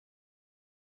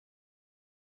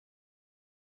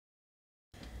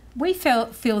we feel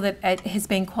that it has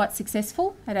been quite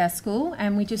successful at our school,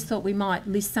 and we just thought we might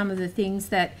list some of the things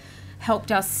that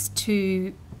helped us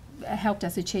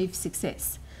achieve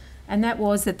success. And that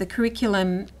was that the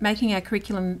curriculum, making our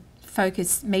curriculum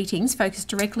meetings focused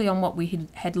directly on what we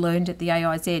had learned at the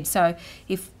AIZ. So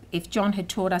if John had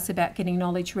taught us about getting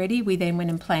knowledge ready, we then went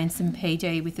and planned some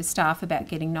PD with the staff about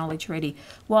getting knowledge ready.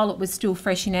 While it was still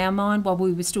fresh in our mind, while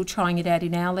we were still trying it out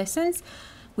in our lessons,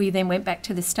 we then went back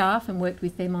to the staff and worked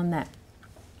with them on that.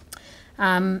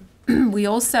 We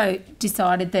also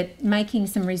decided that making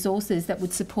some resources that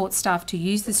would support staff to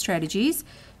use the strategies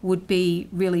would be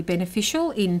really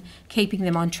beneficial in keeping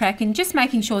them on track and just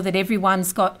making sure that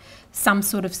everyone's got some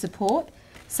sort of support.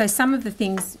 So some of the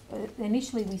things,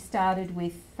 initially we started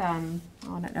with, I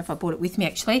don't know if I brought it with me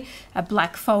actually, a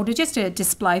black folder, just a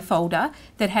display folder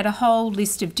that had a whole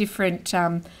list of different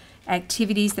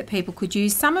activities that people could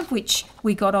use, some of which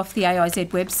we got off the AIZ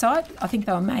website. I think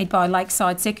they were made by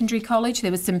Lakeside Secondary College. There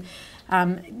was some,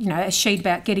 a sheet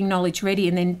about getting knowledge ready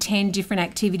and then 10 different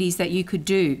activities that you could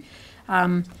do.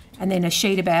 And then a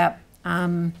sheet about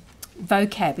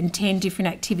vocab and 10 different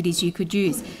activities you could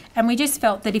use. And we just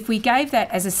felt that if we gave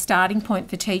that as a starting point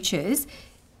for teachers,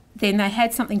 then they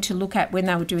had something to look at when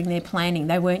they were doing their planning.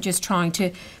 They weren't just trying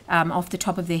to, off the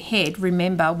top of their head,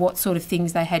 remember what sort of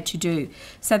things they had to do.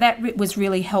 So that was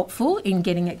really helpful in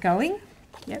getting it going.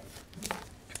 Yep.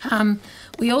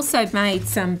 We also made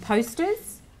some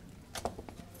posters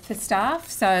for staff.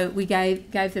 So we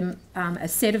gave them a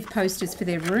set of posters for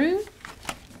their room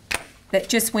that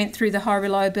just went through the high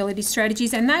reliability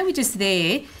strategies, and they were just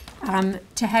there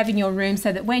to have in your room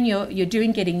so that when you're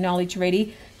doing getting knowledge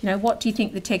ready, what do you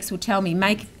think the text will tell me?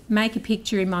 Make a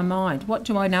picture in my mind. What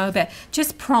do I know about?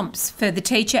 Just prompts for the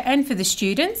teacher and for the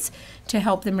students to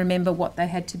help them remember what they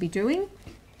had to be doing.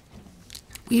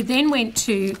 We then went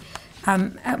to,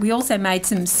 we also made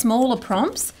some smaller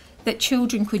prompts that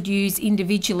children could use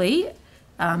individually,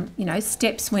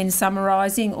 steps when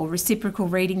summarising or reciprocal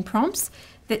reading prompts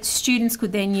that students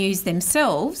could then use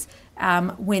themselves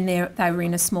when they were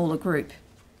in a smaller group.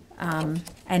 And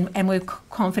we're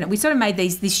confident. We sort of made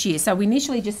these this year. So we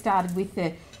initially just started with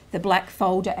the black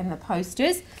folder and the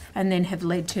posters, and then have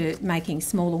led to making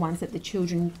smaller ones that the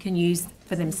children can use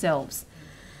for themselves.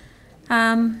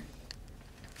 Sorry,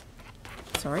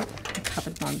 I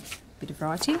covered my bit of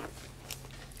writing.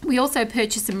 We also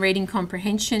purchased some reading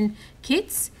comprehension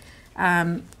kits.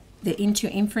 The Into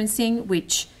Inferencing,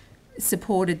 which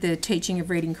supported the teaching of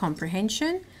reading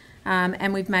comprehension.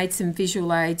 And we've made some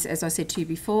visual aids, as I said to you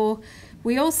before.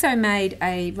 We also made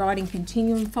a writing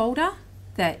continuum folder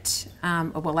that,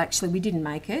 well, actually we didn't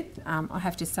make it. I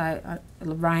have to say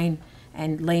Lorraine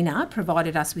and Lena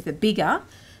provided us with a bigger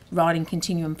writing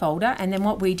continuum folder, and then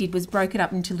what we did was broke it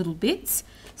up into little bits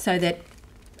so that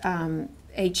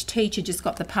each teacher just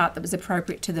got the part that was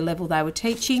appropriate to the level they were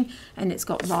teaching, and it's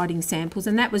got writing samples,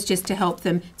 and that was just to help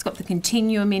them. It's got the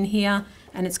continuum in here,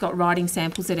 and it's got writing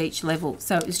samples at each level.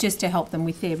 So it was just to help them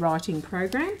with their writing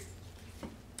program.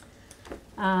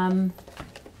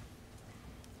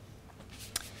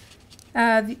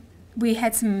 We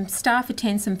had some staff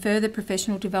attend some further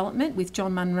professional development with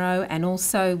John Munro and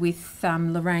also with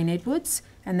Lorraine Edwards,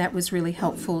 and that was really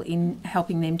helpful in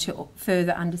helping them to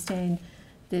further understand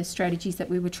the strategies that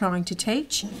we were trying to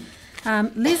teach.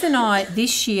 Liz and I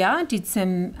this year did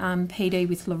some PD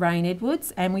with Lorraine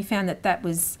Edwards, and we found that that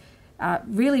was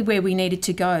really where we needed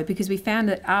to go, because we found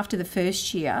that after the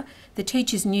first year, the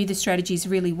teachers knew the strategies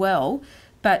really well,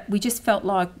 but we just felt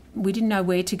like we didn't know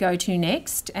where to go to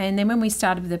next. And then when we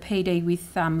started the PD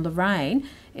with Lorraine,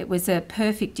 it was a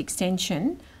perfect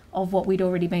extension of what we'd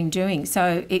already been doing.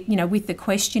 So, with the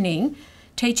questioning,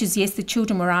 teachers, yes, the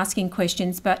children were asking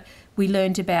questions, but we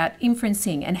learned about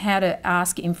inferencing and how to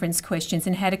ask inference questions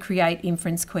and how to create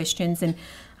inference questions.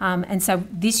 And so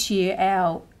this year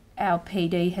our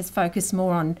PD has focused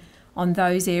more on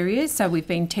those areas. So we've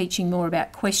been teaching more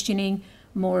about questioning,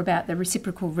 more about the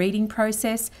reciprocal reading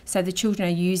process. So the children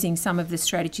are using some of the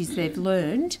strategies they've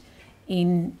learned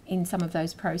in some of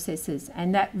those processes.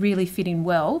 And that really fit in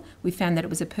well. We found that it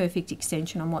was a perfect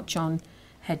extension on what John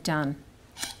had done.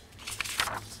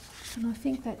 And I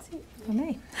think that's it for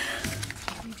me.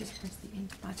 You just press the ink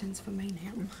buttons for me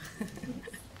now.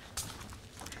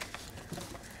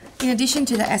 In addition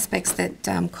to the aspects that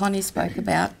Connie spoke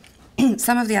about,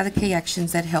 some of the other key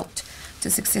actions that helped to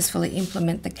successfully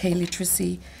implement the key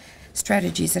literacy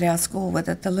strategies at our school were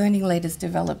that the learning leaders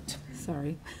developed.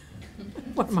 Sorry.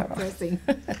 What am I pressing?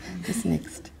 Just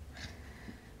next.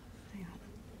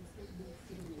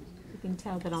 You can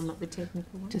tell that I'm not the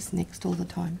technical one. Just next all the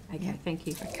time. Okay, yeah. Thank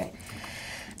you. Okay.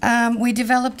 We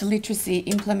developed a literacy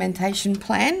implementation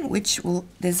plan, which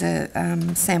there's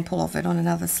a sample of it on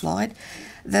another slide.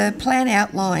 The plan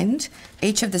outlined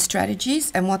each of the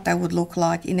strategies and what they would look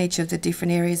like in each of the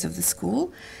different areas of the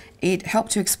school. It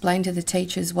helped to explain to the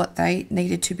teachers what they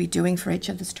needed to be doing for each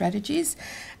of the strategies,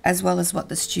 as well as what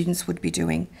the students would be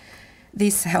doing.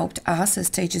 This helped us as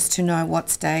teachers to know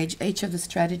what stage each of the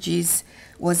strategies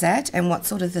was at and what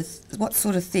sort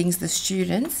of things the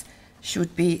students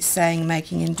should be saying,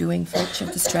 making and doing for each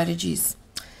of the strategies.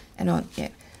 And I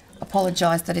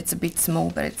apologise that it's a bit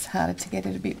small, but it's harder to get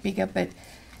it a bit bigger.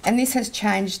 And this has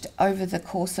changed over the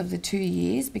course of the 2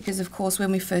 years because, of course,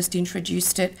 when we first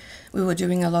introduced it, we were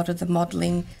doing a lot of the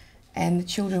modelling and the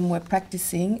children were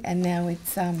practising, and now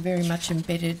it's very much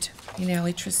embedded in our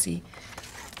literacy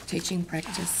teaching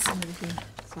practice.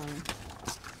 Sorry.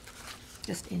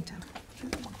 Just enter.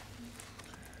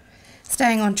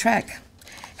 Staying on track.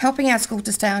 Helping our school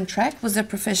to stay on track was a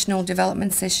professional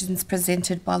development sessions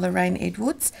presented by Lorraine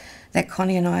Edwards that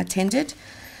Connie and I attended.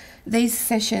 These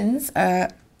sessions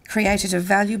created a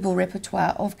valuable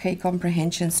repertoire of key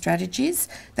comprehension strategies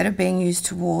that are being used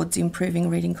towards improving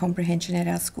reading comprehension at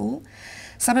our school.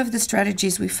 Some of the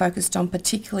strategies we focused on,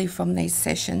 particularly from these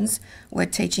sessions, were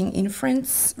teaching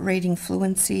inference, reading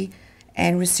fluency,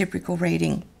 and reciprocal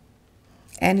reading.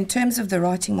 And in terms of the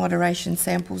writing moderation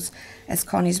samples, as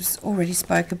Connie's already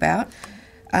spoke about,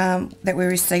 that we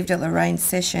received at Lorraine's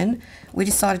session, we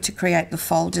decided to create the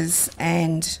folders,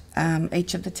 and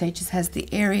each of the teachers has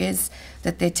the areas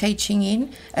that they're teaching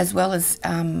in, as well as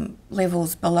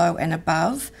levels below and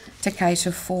above to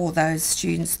cater for those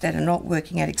students that are not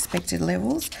working at expected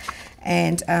levels.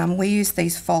 And we use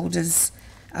these folders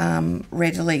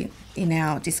readily in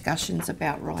our discussions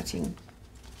about writing.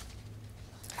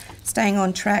 Staying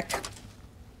on track.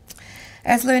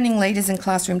 As learning leaders and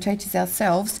classroom teachers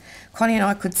ourselves, Connie and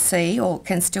I could see, or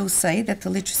can still see, that the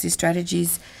literacy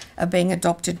strategies are being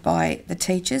adopted by the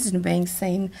teachers and being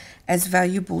seen as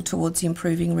valuable towards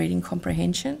improving reading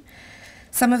comprehension.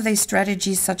 Some of these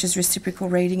strategies, such as reciprocal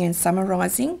reading and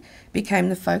summarising, became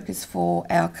the focus for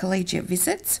our collegiate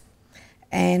visits,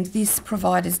 and this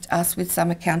provided us with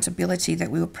some accountability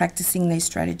that we were practising these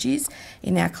strategies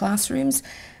in our classrooms,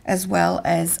 as well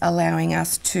as allowing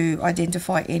us to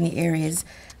identify any areas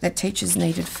that teachers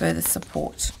needed further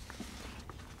support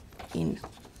in.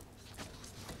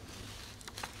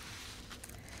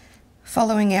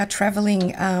 Following our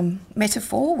travelling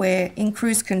metaphor, we're in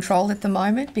cruise control at the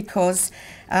moment because,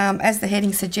 as the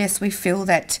heading suggests, we feel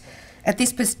that at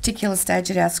this particular stage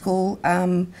at our school,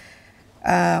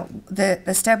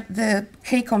 the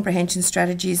key comprehension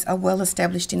strategies are well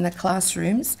established in the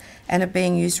classrooms and are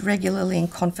being used regularly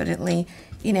and confidently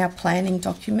in our planning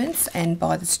documents and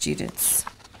by the students.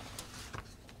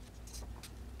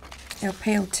 Our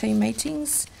PLT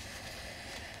meetings.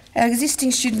 Our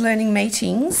existing student learning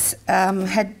meetings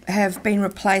have been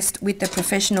replaced with the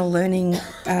professional learning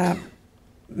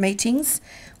meetings,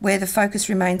 where the focus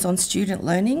remains on student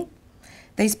learning.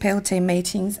 These PLT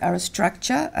meetings are a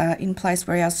structure in place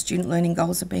where our student learning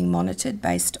goals are being monitored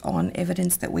based on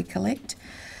evidence that we collect.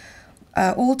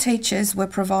 All teachers were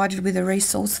provided with a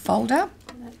resource folder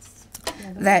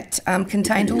that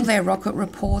contained all their rocket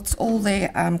reports, all their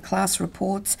class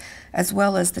reports, as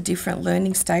well as the different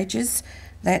learning stages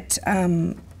that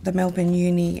the Melbourne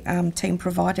Uni team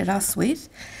provided us with,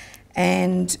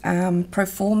 and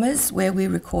proformas where we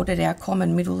recorded our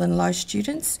common, middle and low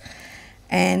students.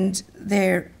 And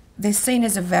they're seen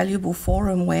as a valuable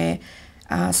forum where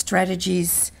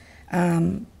strategies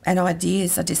and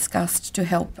ideas are discussed to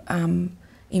help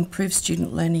improve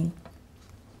student learning.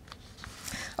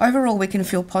 Overall, we can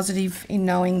feel positive in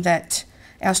knowing that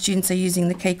our students are using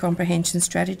the key comprehension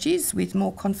strategies with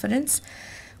more confidence.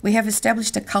 We have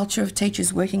established a culture of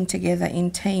teachers working together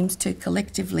in teams to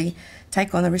collectively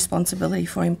take on the responsibility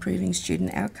for improving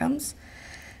student outcomes.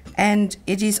 And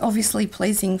it is obviously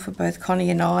pleasing for both Connie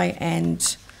and I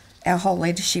and our whole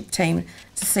leadership team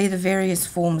to see the various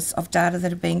forms of data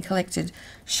that are being collected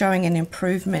showing an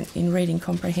improvement in reading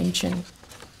comprehension.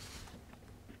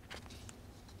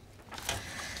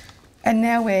 And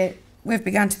now we've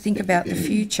begun to think about the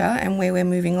future and where we're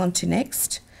moving on to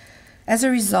next. As a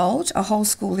result, a whole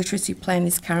school literacy plan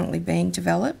is currently being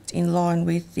developed in line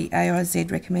with the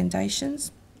AIZ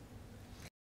recommendations.